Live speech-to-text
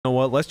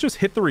what? Let's just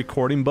hit the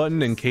recording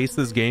button in case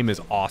this game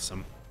is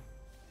awesome.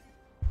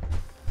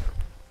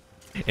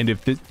 And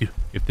if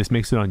this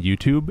makes it on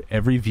YouTube,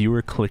 every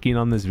viewer clicking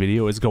on this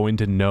video is going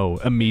to know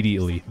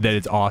immediately that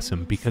it's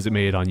awesome because it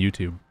made it on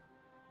YouTube.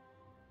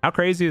 How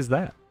crazy is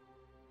that?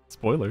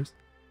 Spoilers.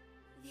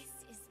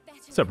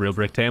 What's up, Real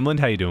Brick Tamlin?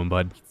 How you doing,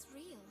 bud?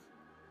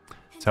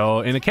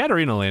 So in a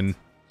Katarina lane,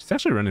 she's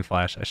actually running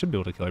flash. I should be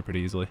able to kill her pretty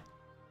easily.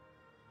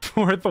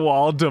 Fourth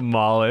wall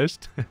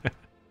demolished.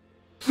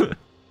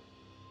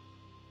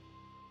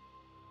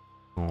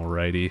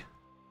 Alrighty.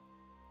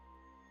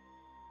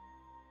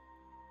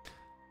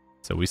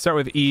 So we start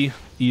with E.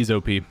 E is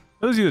OP.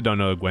 Those of you that don't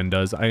know what Gwen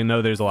does, I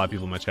know there's a lot of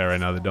people in my chat right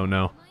now that don't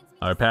know.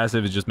 Our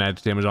passive is just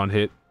magic damage on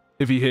hit.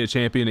 If you hit a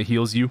champion, it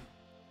heals you.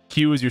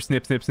 Q is your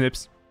snip, snip,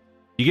 snips.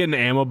 You get an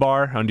ammo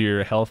bar under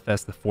your health.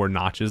 That's the 4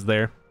 notches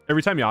there.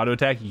 Every time you auto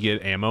attack, you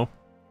get ammo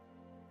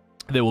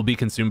that will be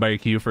consumed by your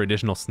Q for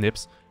additional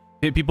snips.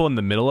 Hit people in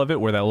the middle of it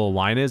where that little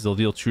line is. They'll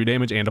deal true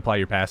damage and apply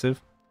your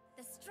passive.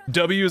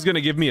 W is going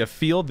to give me a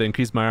field that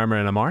increase my armor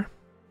and MR.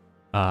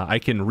 I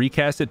can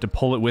recast it to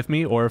pull it with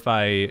me, or if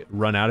I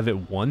run out of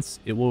it once,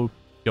 it will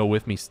go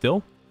with me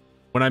still.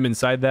 When I'm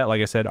inside that,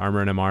 like I said,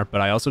 armor and MR,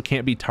 but I also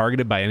can't be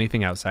targeted by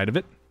anything outside of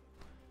it.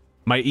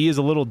 My E is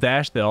a little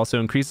dash that also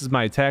increases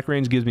my attack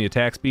range, gives me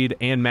attack speed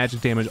and magic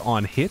damage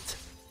on hit.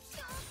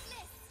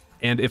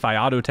 And if I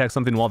auto attack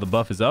something while the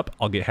buff is up,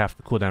 I'll get half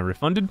the cooldown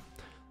refunded.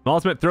 My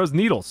ultimate throws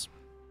needles.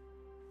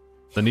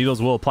 The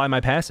needles will apply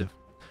my passive.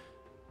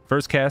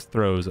 First cast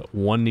throws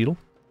 1 needle.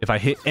 If I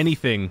hit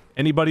anything,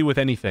 anybody with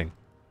anything.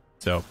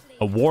 So,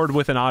 a ward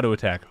with an auto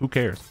attack, who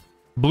cares?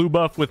 Blue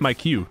buff with my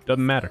Q,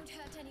 doesn't matter.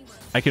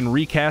 I can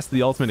recast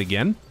the ultimate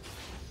again.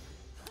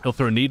 He'll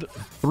throw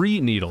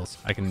 3 needles.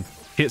 I can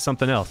hit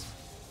something else.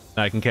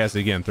 I can cast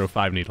it again, throw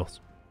 5 needles.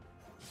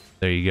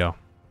 There you go.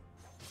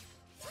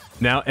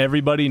 Now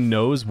everybody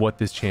knows what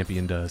this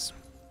champion does.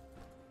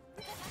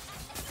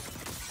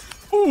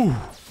 Ooh!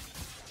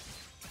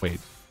 Wait.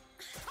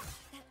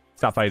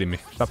 Stop fighting me.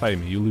 Stop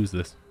fighting me. You lose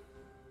this.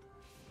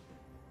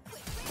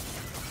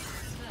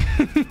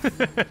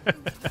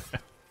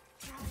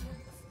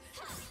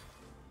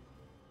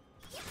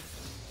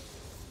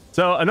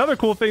 So another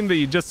cool thing that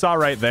you just saw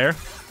right there,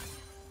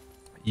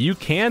 you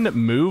can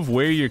move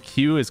where your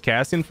Q is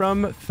casting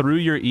from through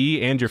your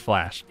E and your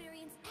flash.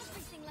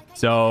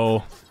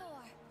 So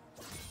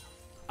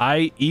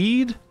I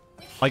E'd,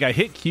 like I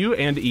hit Q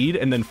and E'd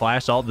and then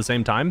flashed all at the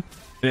same time,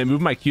 and it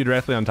moved my Q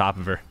directly on top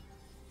of her.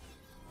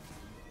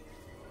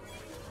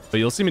 But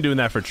you'll see me doing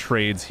that for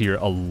trades here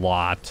a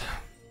lot,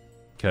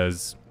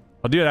 because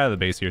I'll do it out of the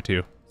base here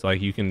too. So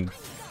like you can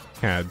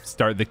kind of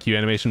start the Q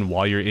animation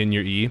while you're in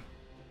your E.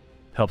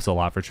 Helps a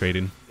lot for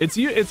trading.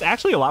 It's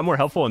actually a lot more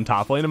helpful in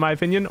top lane in my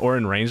opinion, or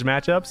in ranged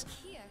matchups.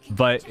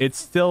 But it's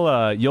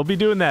still you'll be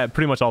doing that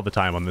pretty much all the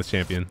time on this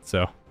champion.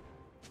 So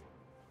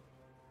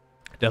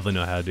definitely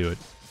know how to do it.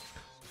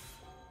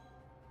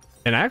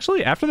 And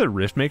actually, after the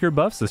Riftmaker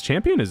buffs, this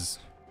champion is...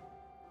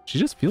 she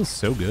just feels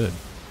so good.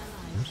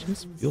 She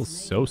just feels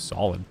so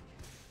solid.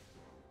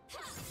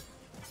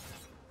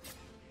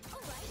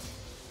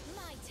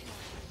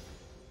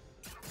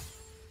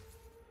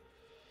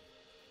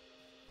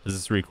 Is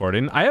this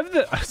recording? I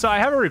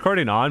have a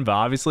recording on, but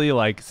obviously,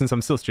 like, since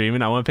I'm still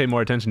streaming, I want to pay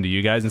more attention to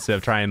you guys instead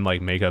of trying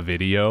like make a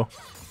video.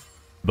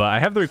 But I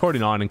have the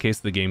recording on in case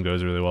the game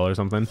goes really well or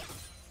something.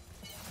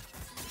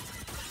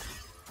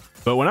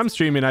 But when I'm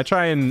streaming, I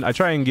try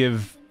and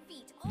give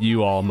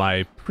you all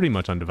my pretty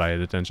much undivided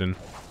attention.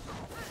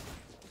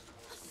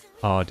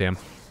 Oh damn!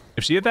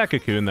 If she hit that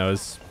cocoon, that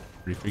was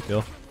pretty free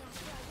kill.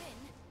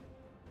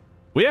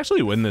 We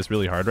actually win this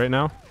really hard right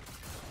now.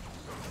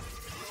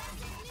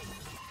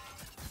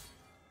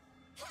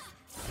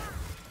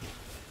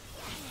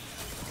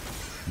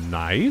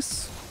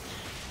 Nice.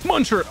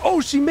 Muncher.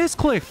 Oh, she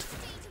misclicked.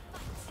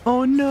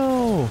 Oh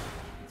no.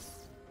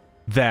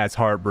 That's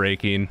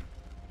heartbreaking.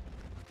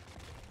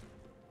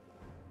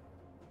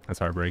 That's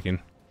heartbreaking.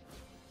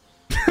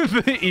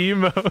 The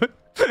emote.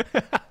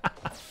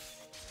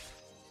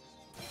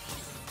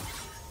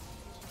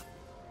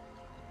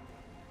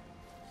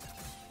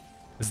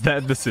 Is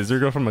that the scissor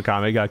girl from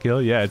Akame got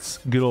killed? Yeah, it's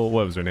good old,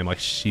 what was her name? Like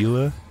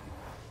Sheila?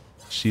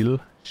 Sheila?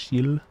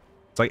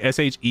 It's like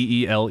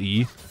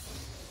S-H-E-E-L-E.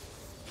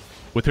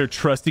 With her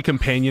trusty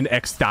companion,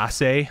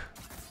 Extase.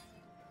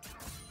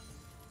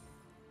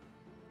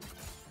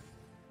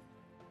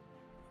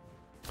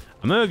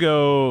 I'm gonna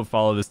go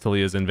follow this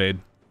Talia's invade.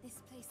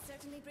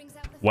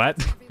 What?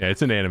 Yeah,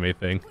 it's an anime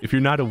thing. If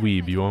you're not a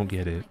weeb, you won't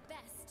get it.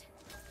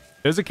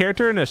 There's a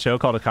character in a show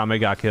called Akame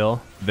Ga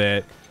Kill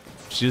that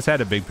she just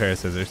had a big pair of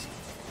scissors.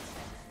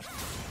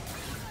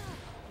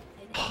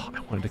 Oh, I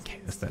wanted to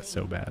cast that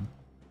so bad.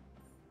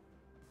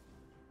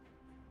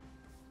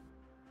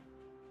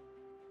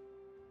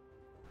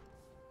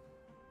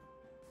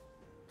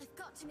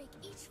 To make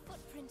each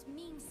footprint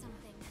mean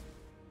something.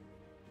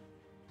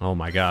 Oh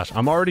my gosh,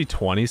 I'm already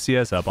 20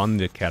 CS up on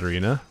the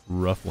Katarina.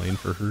 Rough lane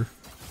for her.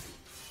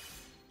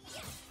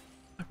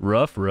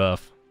 Rough.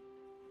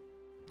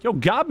 Yo,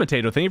 God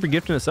Potato, thank you for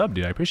gifting us up,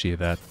 dude. I appreciate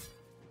that.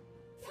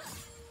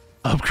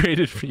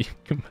 Upgraded for you.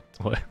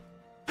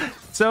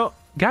 So,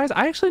 guys,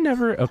 I actually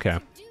never... Okay.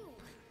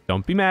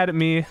 Don't be mad at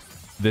me.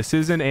 This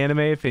is an anime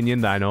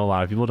opinion that I know a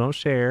lot of people don't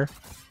share.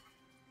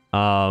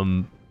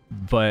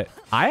 But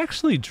I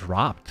actually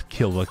dropped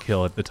Kill la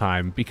Kill at the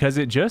time because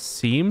it just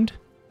seemed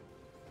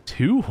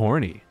too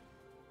horny.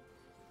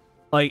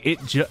 Like,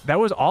 that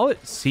was all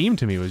it seemed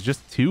to me, was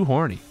just too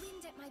horny.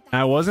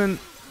 And I wasn't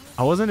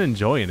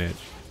enjoying it.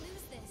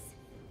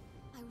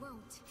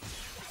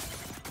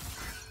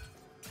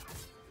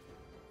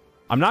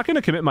 I'm not going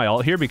to commit my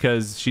ult here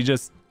because she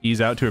just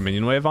E's out to her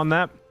minion wave on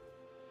that.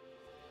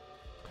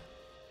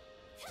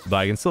 But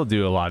I can still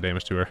do a lot of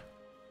damage to her.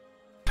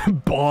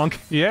 Bonk.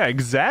 Yeah,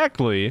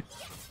 exactly.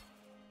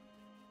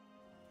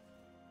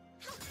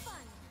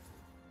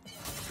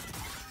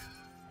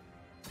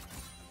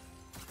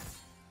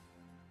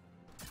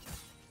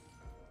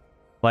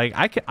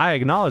 Like, I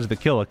acknowledge the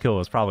Kill la Kill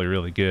was probably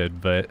really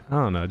good, but I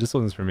don't know, it just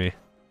wasn't for me.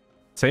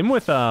 Same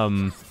with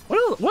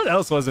what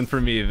else wasn't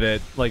for me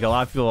that like a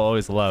lot of people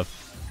always love?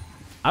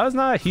 I was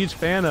not a huge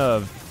fan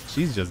of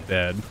She's Just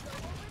Dead.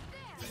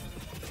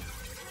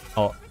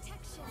 Oh,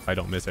 I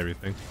don't miss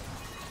everything.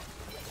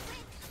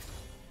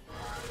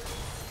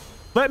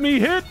 Let me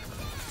hit.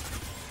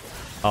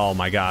 Oh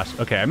my gosh.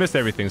 Okay, I missed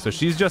everything. So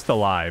she's just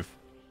alive.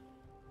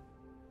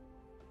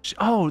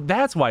 Oh,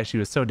 that's why she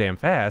was so damn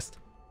fast.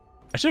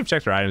 I should have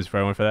checked her items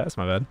before I went for that. That's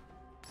my bad.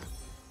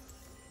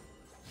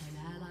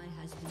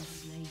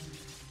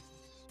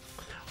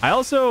 I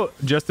also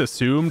just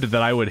assumed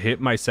that I would hit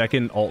my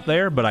second ult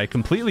there, but I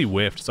completely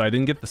whiffed, so I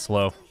didn't get the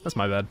slow. That's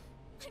my bad.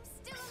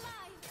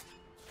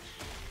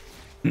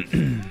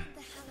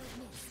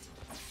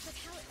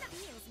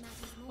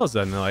 What else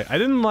did I like? I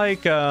didn't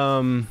like,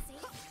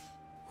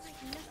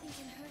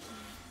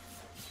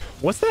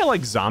 what's that,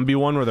 like, zombie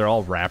one where they're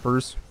all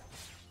rappers?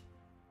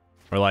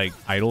 Or, like,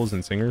 idols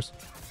and singers?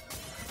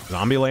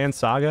 Zombieland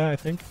Saga, I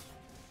think?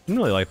 Didn't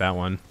really like that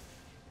one.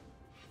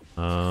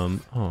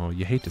 Oh,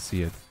 you hate to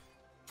see it.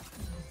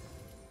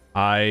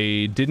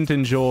 I didn't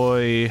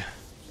enjoy...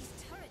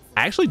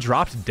 I actually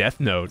dropped Death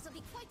Note.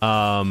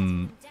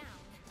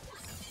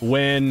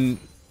 When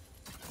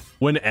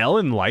Elle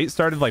and Light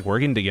started, like,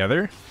 working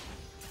together,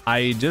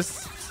 I just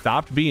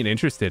stopped being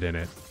interested in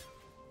it.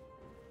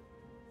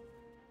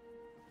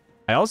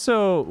 I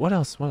also... What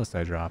else did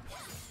I drop?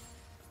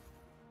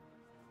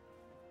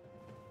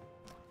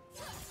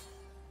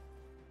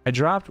 I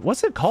dropped...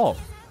 What's it called?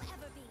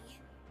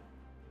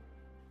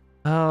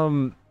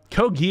 Code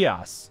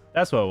Geass.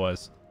 That's what it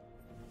was.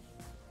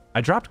 I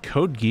dropped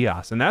Code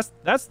Geass, and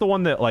that's the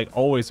one that, like,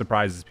 always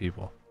surprises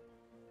people.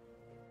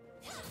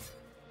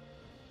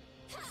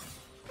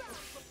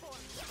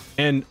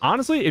 And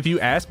honestly, if you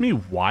ask me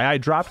why I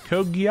dropped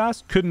Code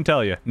Geass, couldn't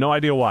tell you. No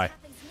idea why.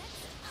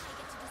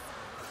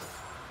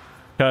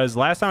 Because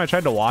last time I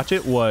tried to watch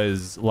it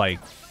was, like,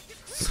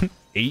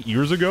 8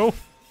 years ago.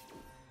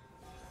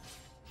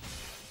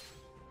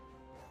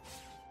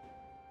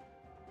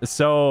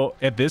 So,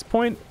 at this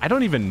point, I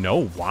don't even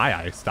know why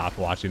I stopped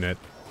watching it.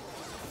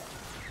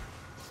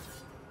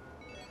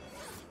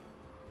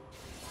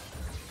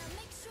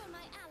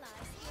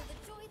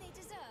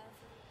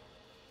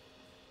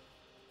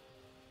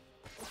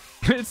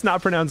 It's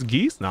not pronounced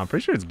geese? No, I'm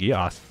pretty sure it's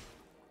Geass.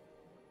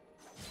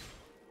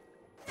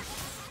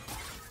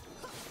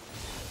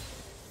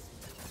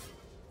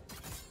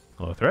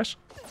 Hello, Thresh.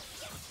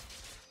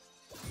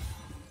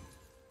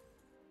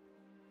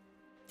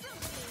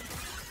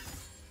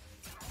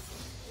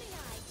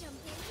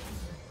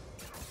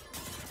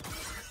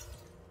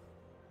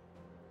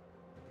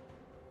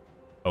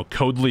 Oh,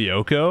 Code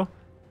Lyoko?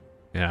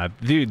 Yeah,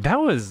 dude, that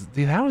was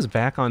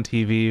back on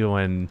TV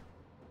when,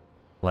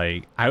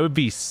 like, I would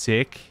be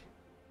sick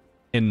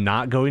and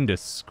not going to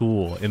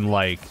school in,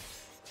 like,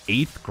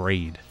 8th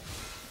grade.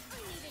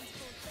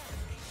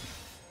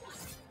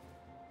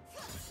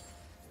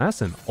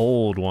 That's an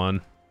old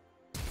one.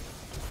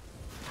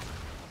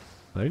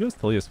 There goes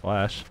Talia's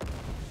flash.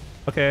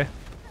 Okay.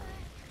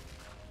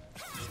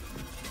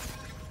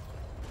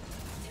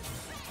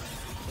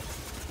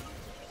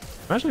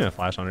 I'm actually gonna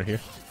flash on her here.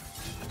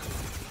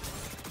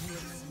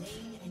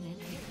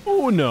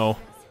 Oh no.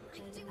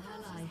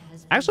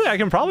 Actually, I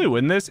can probably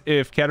win this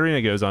if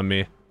Katarina goes on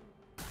me.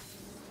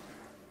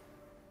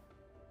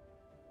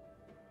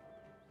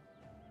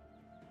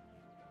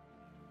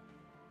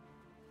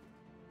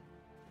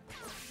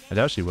 I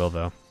doubt she will,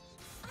 though.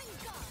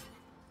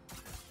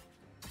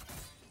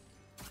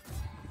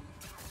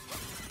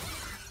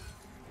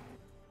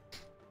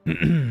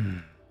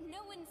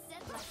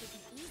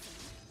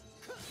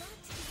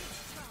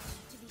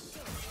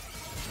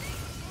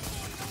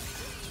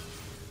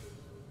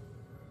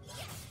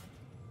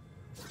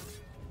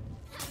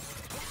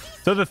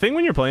 So the thing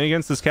when you're playing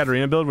against this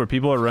Katarina build where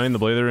people are running the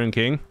Blade of the Rune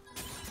King,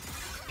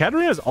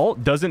 Katarina's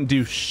ult doesn't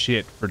do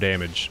shit for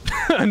damage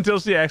until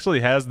she actually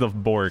has the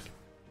Bork.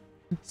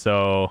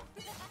 So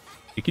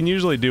you can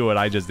usually do what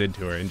I just did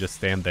to her and just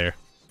stand there.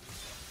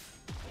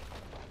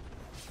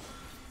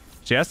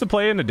 She has to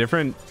play in a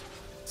different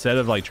set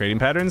of, like, trading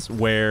patterns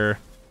where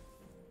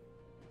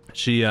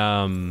She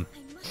I must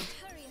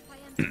hurry if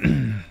I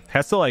am.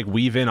 has to like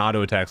weave in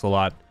auto attacks a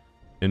lot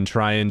and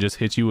try and just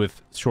hit you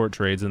with short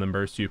trades and then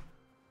burst you.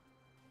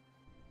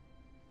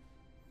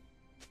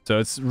 So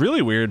it's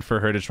really weird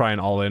for her to try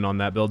and all in on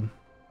that build.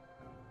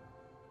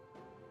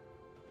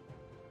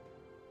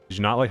 Did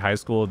you not like High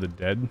School of the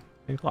Dead?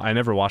 I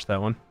never watched that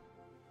one.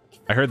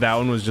 I heard that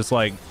one was just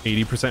like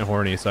 80%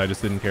 horny, so I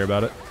just didn't care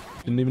about it.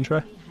 Didn't even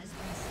try.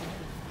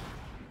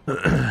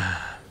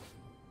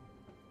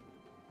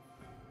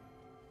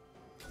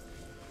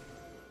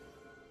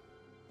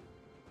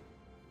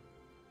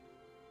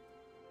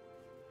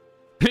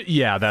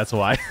 Yeah, that's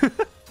why.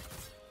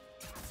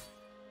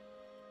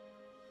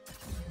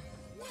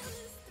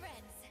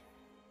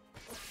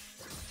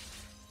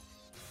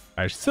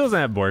 Alright, she still doesn't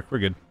have Bork. We're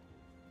good.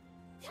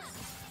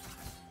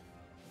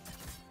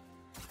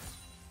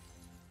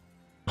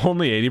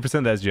 Only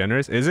 80%, that's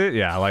generous? Is it?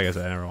 Yeah, like I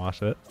said, I never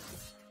watched it.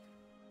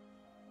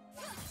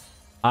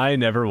 I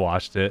never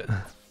watched it.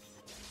 I'm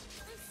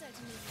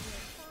certainly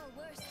far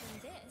worse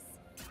than this.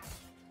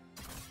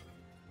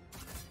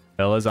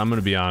 Fellas, I'm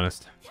gonna be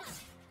honest.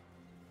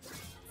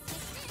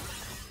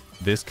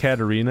 This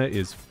Katarina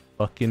is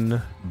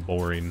fucking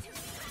boring.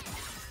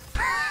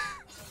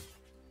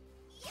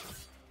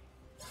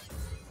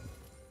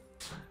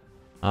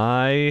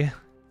 I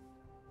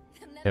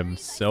am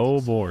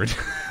so bored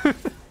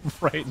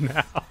right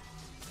now.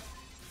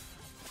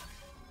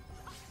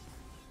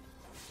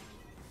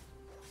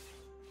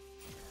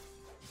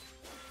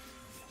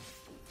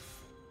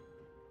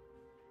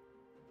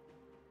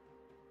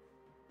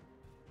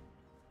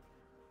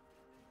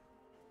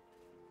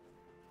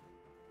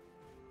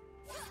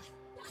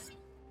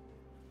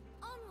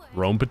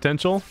 Roam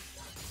potential?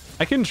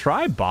 I can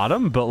try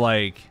bottom, but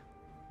like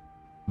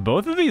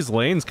both of these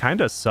lanes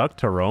kind of suck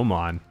to roam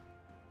on.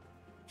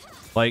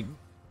 Like,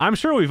 I'm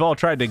sure we've all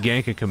tried to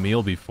gank a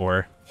Camille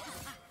before.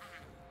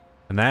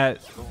 And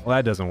that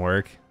doesn't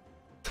work.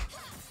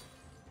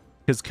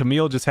 Because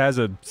Camille just has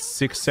a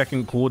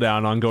 6-second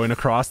cooldown on going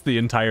across the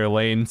entire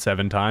lane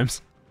 7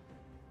 times.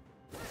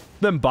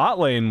 Then bot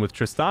lane with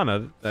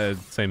Tristana,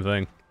 same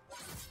thing.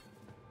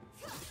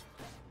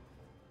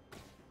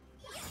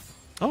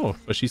 Oh,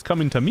 but she's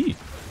coming to me.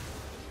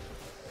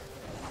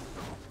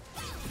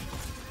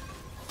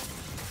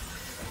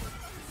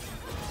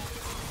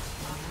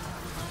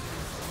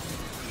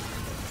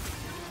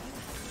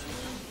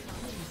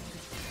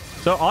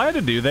 So all I had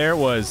to do there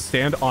was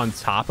stand on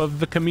top of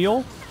the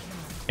Camille,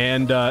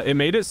 and it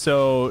made it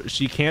so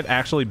she can't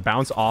actually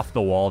bounce off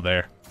the wall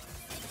there.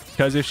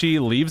 Because if she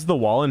leaves the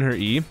wall in her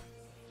E,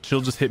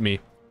 she'll just hit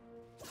me.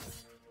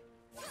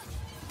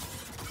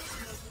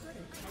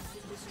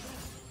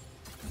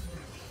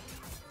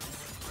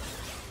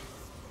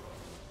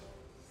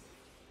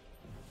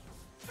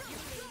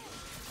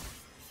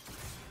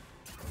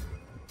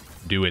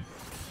 Do it.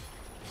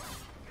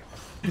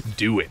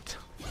 Do it.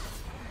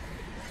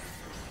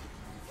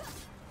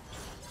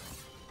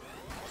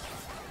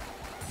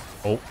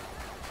 Oh.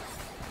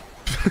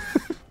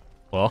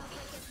 Well.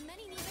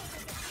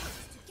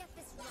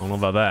 I don't know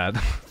about that.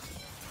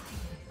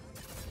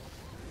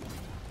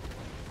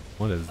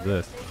 What is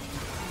this?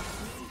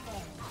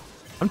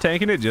 I'm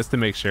tanking it just to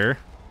make sure.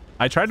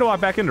 I tried to walk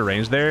back into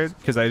range there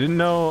because I didn't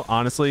know,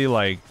 honestly,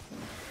 like,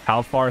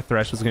 how far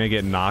Thresh was going to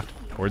get knocked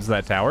towards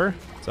that tower.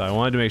 So I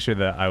wanted to make sure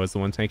that I was the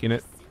one tanking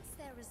it.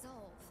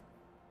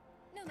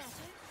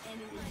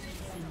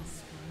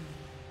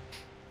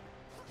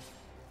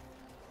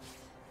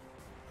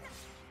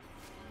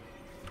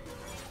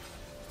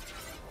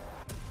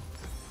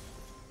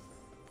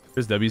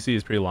 His WC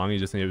is pretty long. You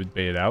just need to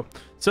bait it out.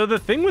 So the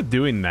thing with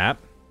doing that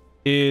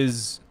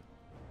is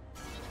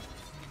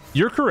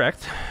you're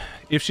correct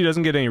if she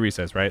doesn't get any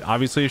resets, right?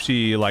 Obviously, if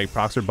she like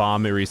procs her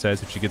bomb, it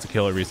resets. If she gets a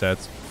kill, it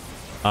resets.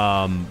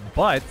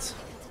 But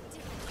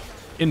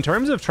in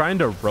terms of trying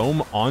to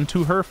roam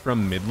onto her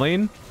from mid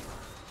lane,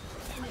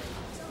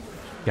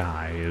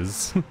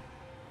 guys.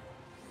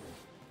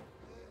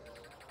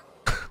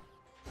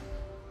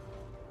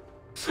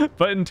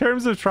 But in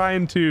terms of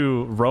trying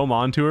to roam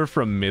onto her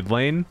from mid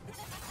lane,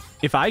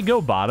 if I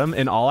go bottom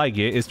and all I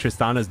get is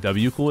Tristana's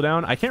W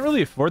cooldown, I can't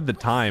really afford the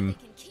time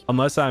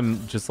unless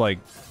I'm just like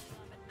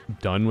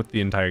done with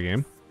the entire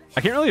game.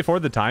 I can't really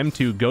afford the time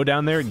to go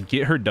down there,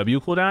 get her W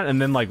cooldown,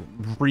 and then like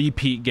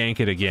repeat gank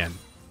it again,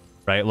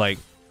 right? Like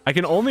I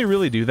can only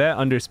really do that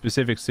under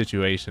specific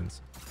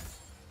situations.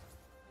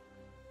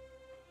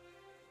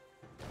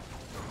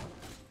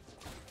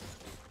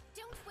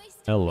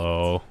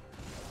 Hello.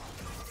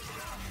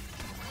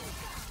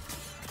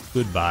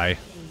 Goodbye.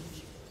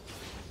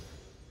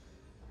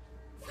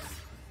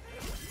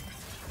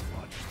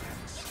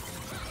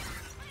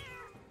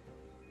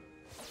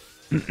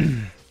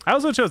 I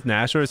also chose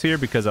Nashor's here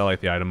because I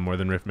like the item more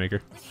than Riftmaker.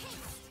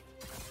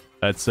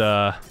 That's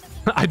I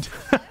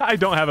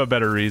don't have a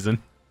better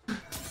reason.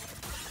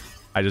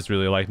 I just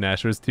really like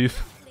Nashor's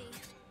Tooth.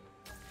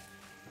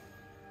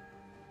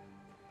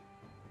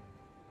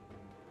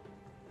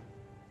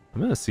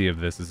 I'm gonna see if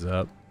this is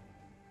up.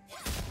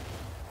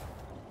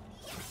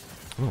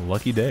 Oh,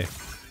 lucky day.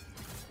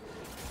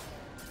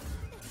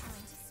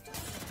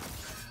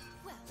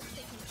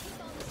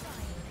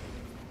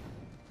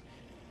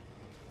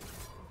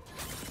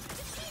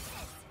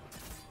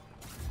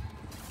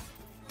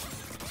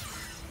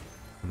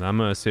 I'm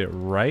gonna sit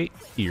right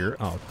here.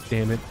 Oh,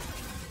 damn it.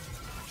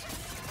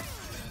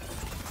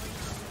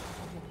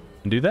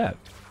 And do that.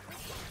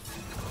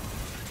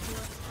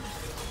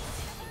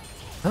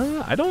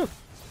 I don't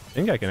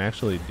think I can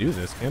actually do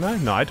this, can I?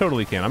 No, I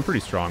totally can. I'm pretty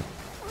strong.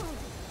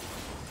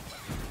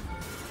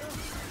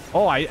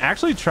 Oh, I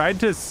actually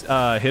tried to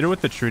hit her with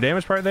the true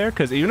damage part there,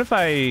 because even if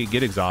I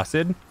get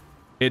exhausted,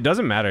 it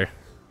doesn't matter.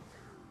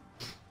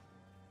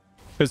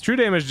 Because true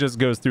damage just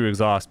goes through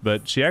exhaust,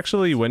 but she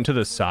actually went to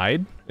the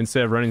side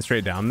instead of running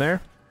straight down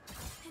there.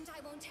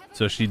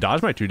 So she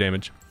dodged my true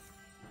damage.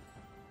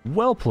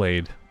 Well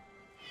played.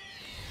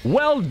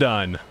 Well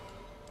done.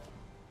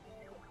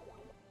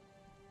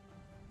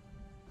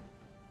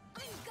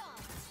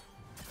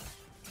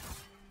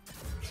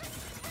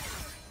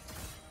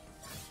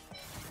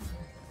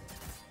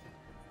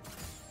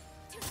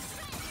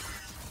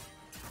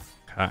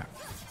 Okay. I'm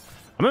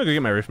gonna go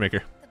get my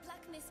Riftmaker.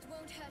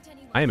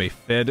 I am a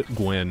fed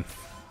Gwen.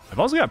 I've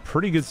also got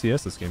pretty good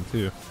CS this game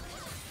too.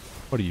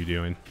 What are you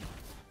doing?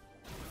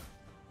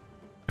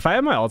 If I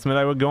had my ultimate,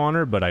 I would go on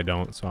her, but I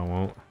don't, so I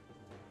won't.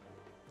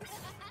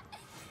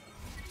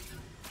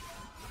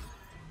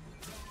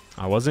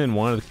 I wasn't in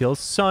one of the kills.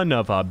 Son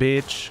of a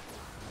bitch.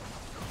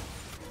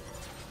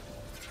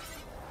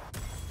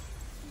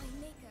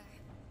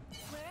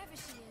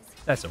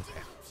 That's okay.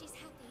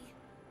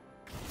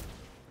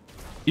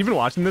 Even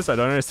watching this, I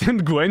don't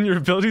understand. Gwen, your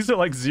abilities are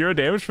like 0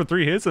 damage for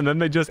 3 hits, and then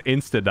they just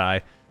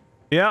insta-die.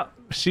 Yeah,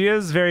 she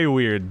is very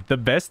weird. The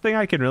best thing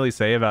I can really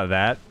say about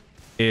that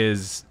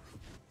is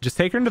just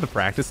take her into the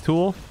practice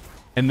tool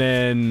and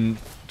then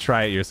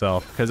try it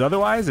yourself, because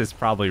otherwise it's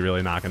probably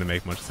really not going to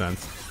make much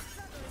sense.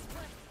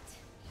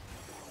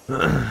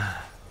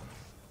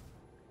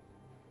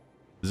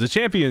 As a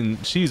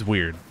champion, she's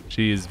weird.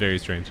 She is very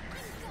strange.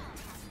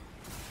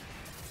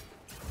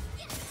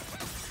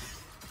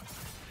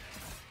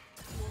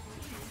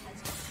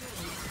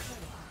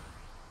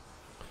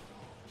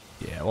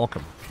 Yeah,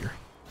 welcome up here.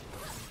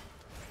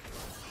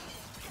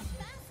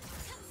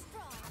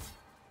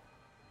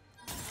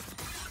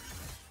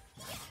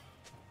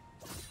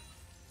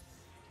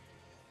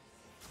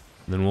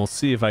 And then we'll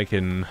see if I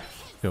can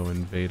go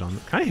invade on...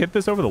 Can I hit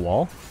this over the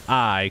wall?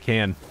 Ah, I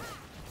can.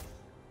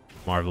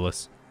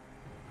 Marvelous.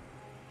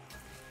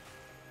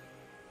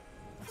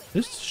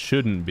 This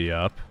shouldn't be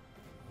up.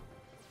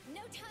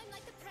 No time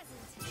like the present.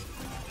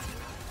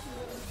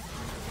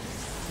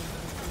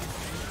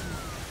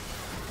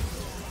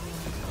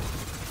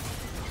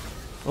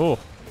 Oh.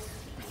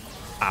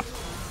 Ah.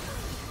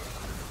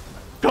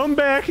 Come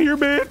back here,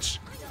 bitch.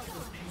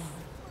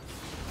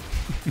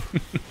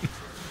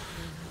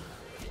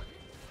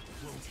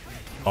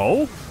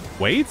 Oh,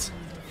 wait.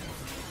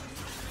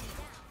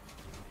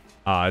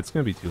 It's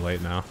gonna be too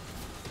late now.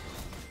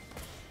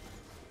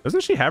 Doesn't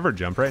she have her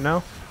jump right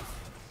now?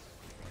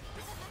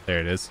 There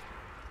it is.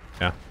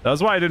 Yeah, that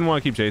was why I didn't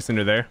want to keep chasing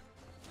her there.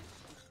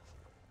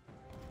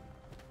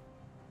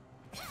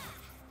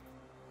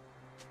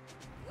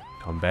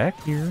 Come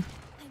back here.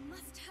 I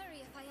must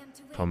hurry if I am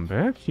to win. Come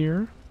back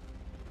here.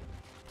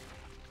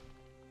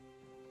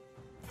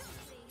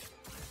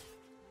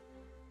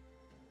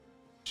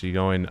 She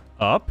going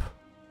up?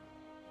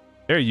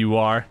 There you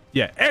are.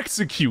 Yeah,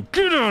 execute.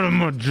 Get out of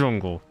my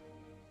jungle.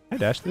 Can I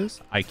dash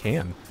this? I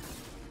can.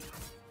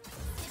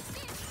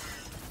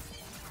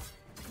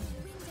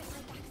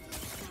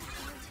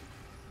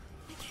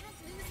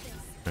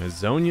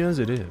 As Zonia's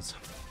it is.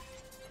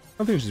 I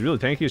don't think she's really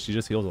tanky. She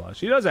just heals a lot.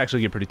 She does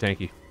actually get pretty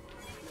tanky.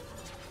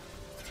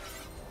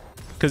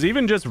 Because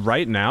even just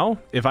right now,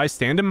 if I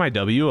stand in my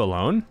W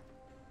alone,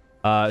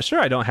 sure,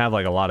 I don't have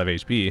like a lot of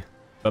HP,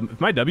 but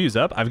if my W's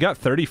up, I've got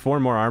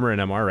 34 more armor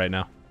and MR right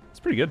now. It's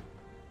pretty good.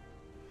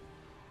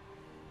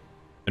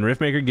 And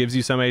Riftmaker gives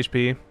you some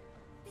HP.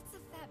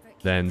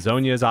 Then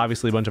Zonia is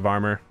obviously a bunch of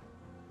armor.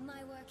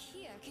 My work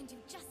here can do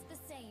just the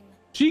same.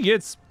 She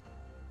gets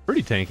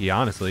pretty tanky,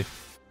 honestly.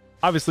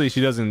 Obviously,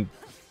 she doesn't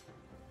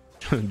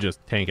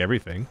just tank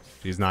everything.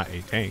 She's not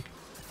a tank.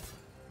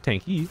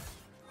 Tanky.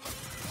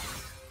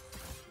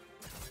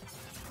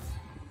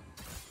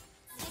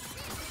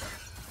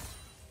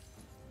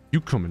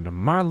 You come into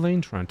my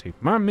lane trying to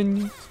take my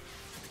minions.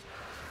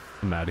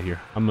 I'm out of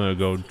here. I'm gonna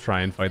go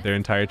try and fight their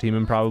entire team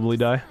and probably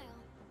die.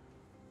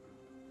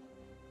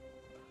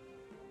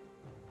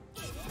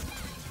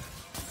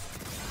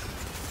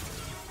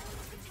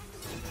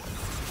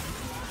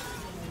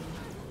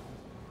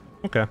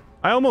 Okay.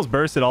 I almost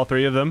bursted all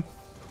 3 of them.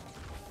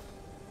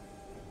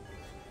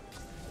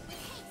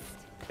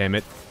 Damn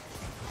it.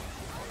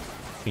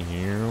 Is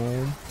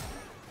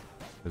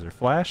there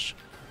flash?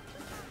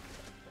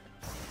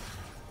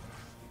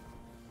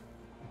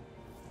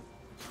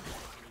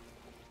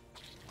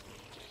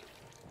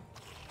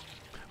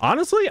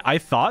 Honestly, I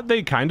thought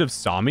they kind of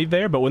saw me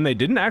there, but when they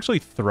didn't actually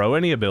throw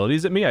any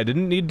abilities at me, I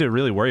didn't need to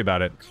really worry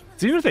about it.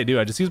 So even if they do,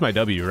 I just use my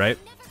W, right?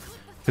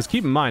 Because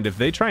keep in mind, if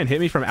they try and hit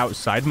me from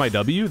outside my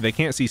W, they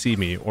can't CC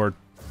me or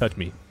touch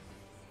me.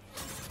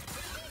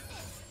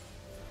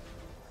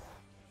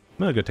 I'm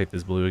gonna go take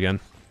this blue again.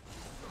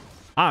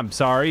 I'm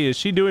sorry, is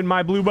she doing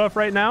my blue buff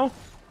right now?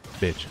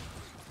 Bitch.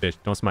 Bitch,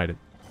 don't smite it.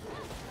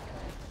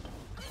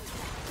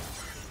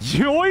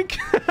 Yoink!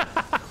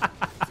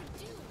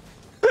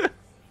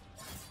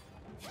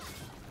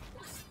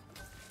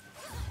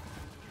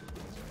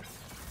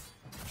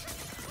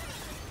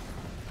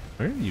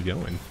 Where are you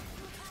going?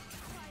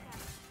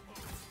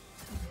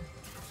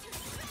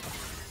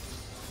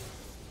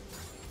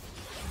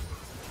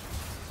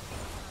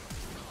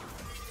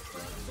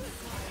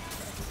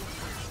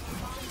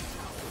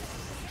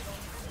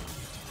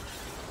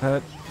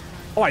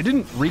 Oh, I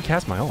didn't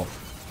recast my ult.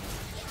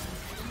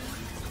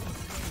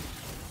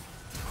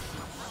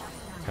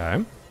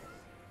 Okay.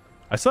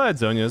 I still had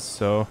Zhonya's,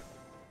 so...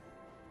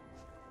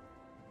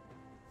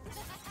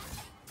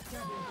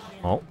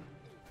 Oh.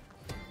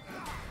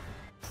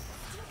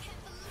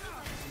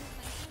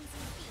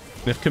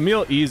 If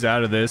Camille E's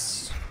out of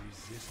this...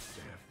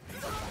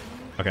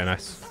 Okay,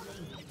 nice.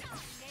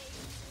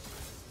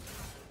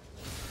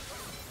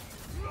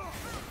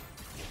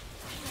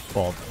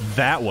 Well,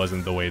 that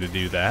wasn't the way to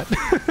do that.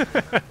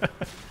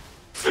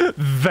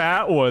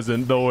 That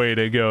wasn't the way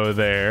to go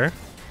there.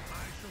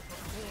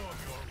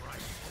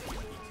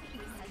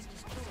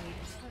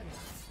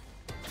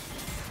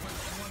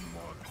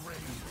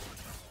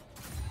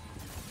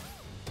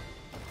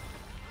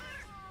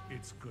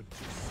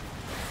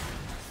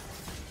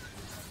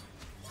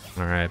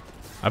 All right.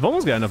 I've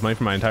almost got enough money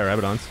for my entire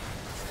Rabadons.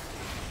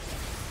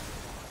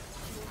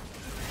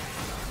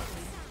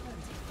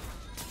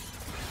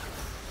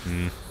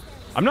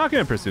 I'm not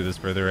going to pursue this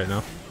further right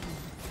now.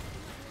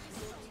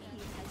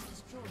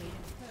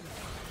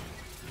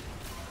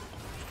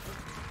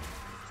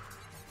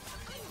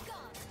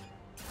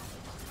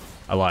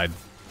 I lied.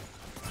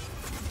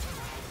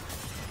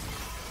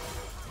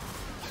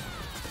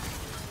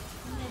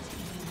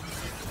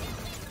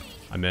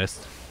 I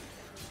missed.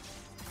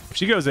 If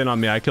she goes in on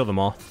me, I kill them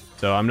all.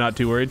 So I'm not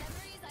too worried.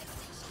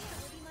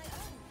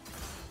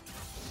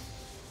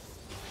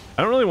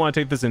 I don't really want to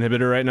take this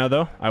inhibitor right now,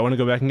 though. I want to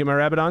go back and get my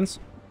Rabadons.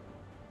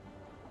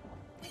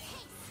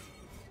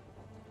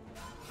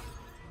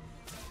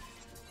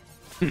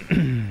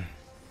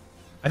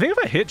 I think if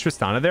I hit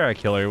Tristana there, I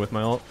kill her with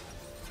my ult.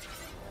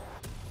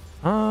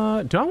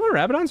 Do I want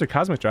Rabadons or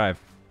Cosmic Drive?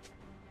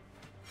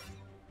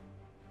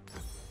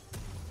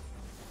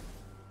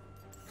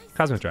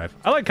 Cosmic Drive.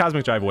 I like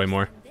Cosmic Drive way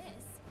more.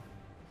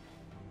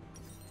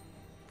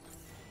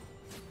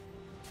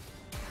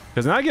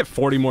 Because now I get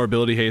 40 more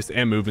ability haste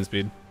and movement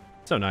speed.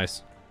 So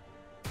nice.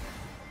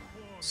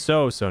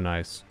 So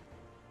nice.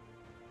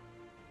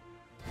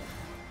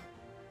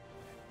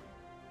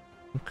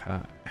 Okay.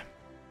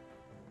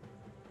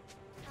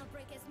 I'll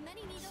break as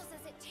many needles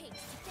as it takes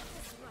to get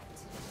this right.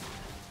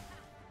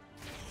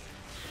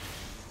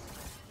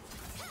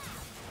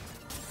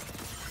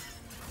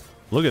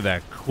 Look at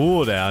that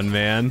cooldown,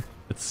 man.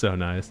 It's so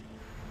nice.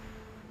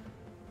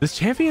 This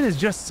champion is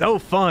just so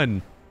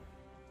fun.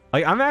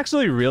 Like, I'm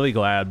actually really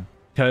glad,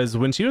 because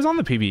when she was on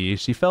the PvE,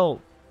 she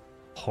felt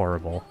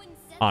horrible,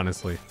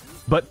 honestly.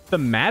 But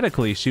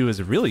thematically, she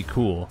was really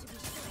cool.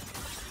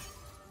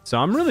 So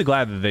I'm really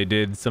glad that they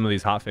did some of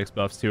these hotfix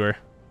buffs to her.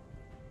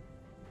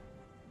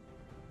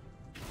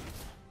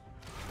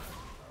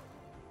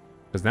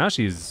 Because now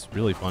she's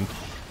really fun.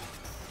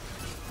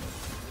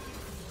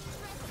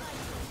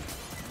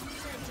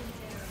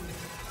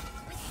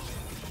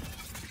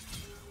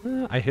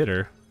 I hit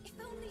her.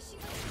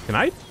 Can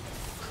I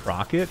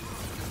proc it?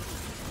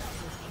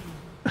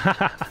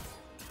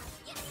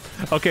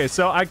 Okay,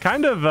 so I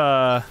kind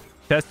of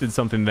tested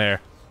something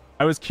there.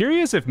 I was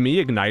curious if me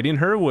igniting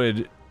her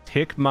would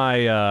tick my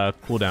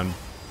cooldown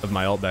of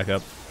my ult back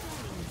up.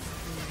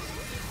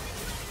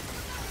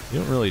 You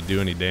don't really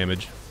do any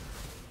damage.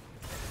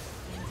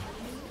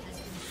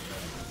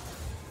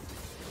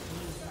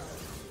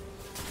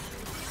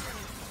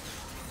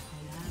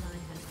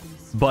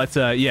 But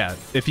yeah,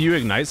 if you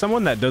ignite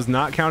someone, that does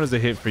not count as a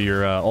hit for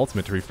your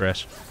ultimate to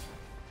refresh.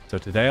 So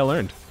today I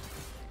learned.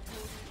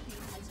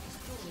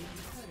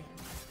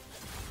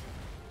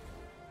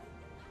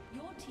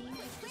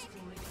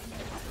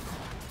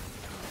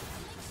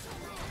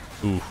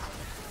 Ooh,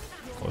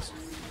 close.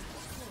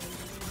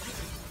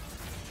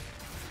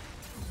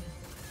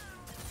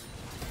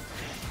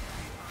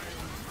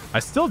 I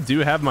still do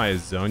have my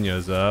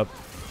Zhonya's up.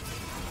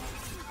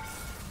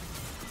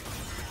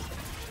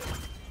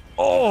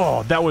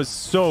 Oh, that was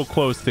so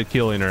close to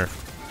killing her.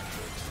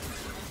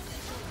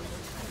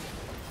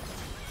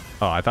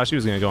 Oh, I thought she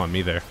was going to go on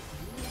me there.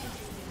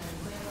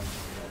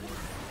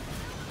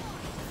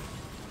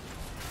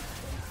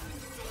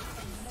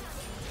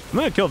 I'm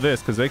going to kill this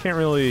because they can't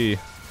really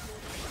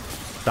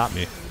stop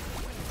me.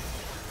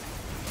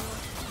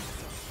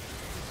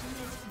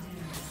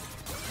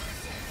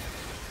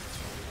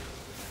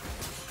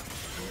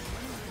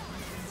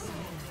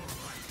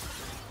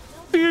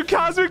 Dude,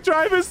 Cosmic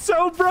Drive is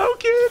so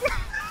broken.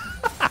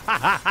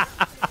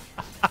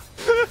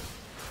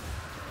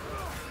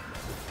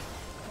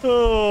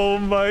 Oh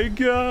my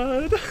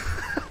god.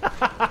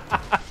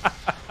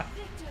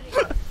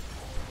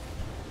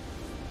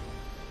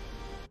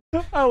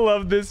 I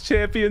love this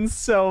champion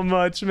so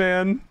much,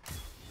 man.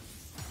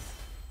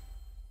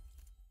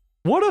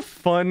 What a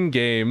fun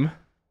game.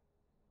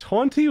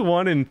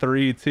 21 and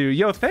 3 too.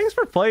 Yo, thanks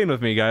for playing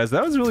with me, guys.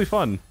 That was really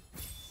fun.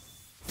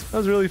 That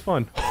was really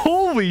fun.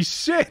 Holy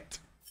shit.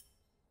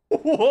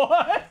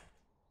 What?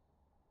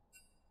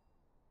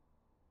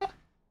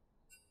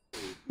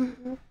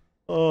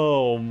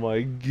 Oh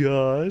my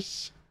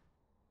gosh.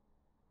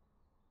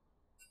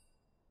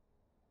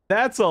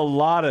 That's a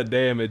lot of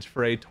damage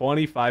for a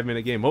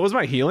 25-minute game. What was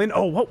my healing?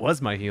 Oh, what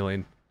was my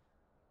healing?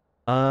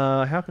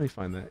 How can we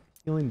find that?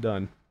 Healing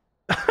done.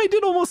 I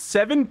did almost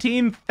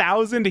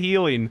 17,000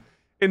 healing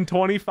in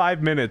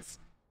 25 minutes.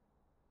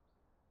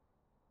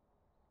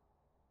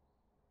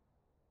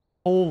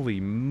 Holy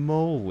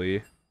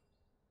moly.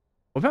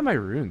 What about my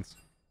runes?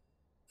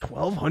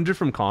 1,200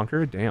 from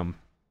Conqueror? Damn.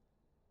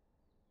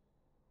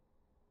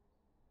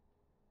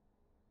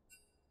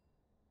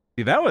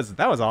 See, that was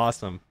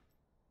awesome.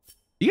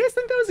 You guys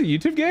think that was a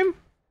YouTube game?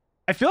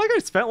 I feel like I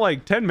spent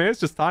like 10 minutes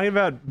just talking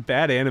about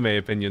bad anime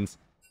opinions.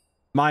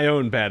 My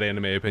own bad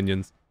anime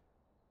opinions.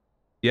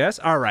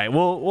 Yes? Alright,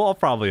 we'll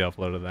probably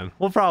upload it then.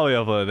 We'll probably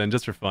upload it then,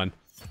 just for fun.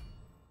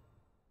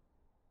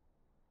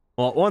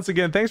 Well, once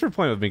again, thanks for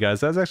playing with me,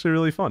 guys. That was actually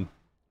really fun.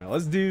 All right,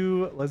 let's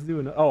do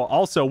an... Oh,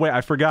 also, wait, I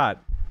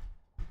forgot.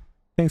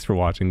 Thanks for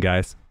watching,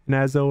 guys. And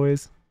as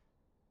always...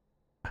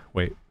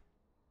 Wait.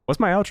 What's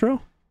my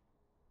outro?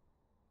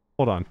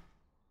 Hold on.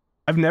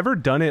 I've never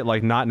done it,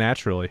 like, not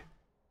naturally.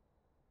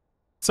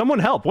 Someone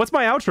help. What's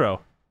my outro?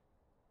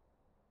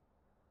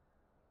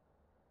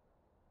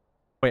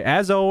 Wait,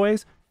 as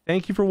always,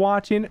 thank you for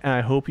watching, and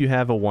I hope you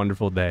have a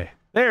wonderful day.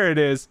 There it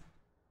is.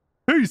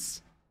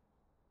 Peace.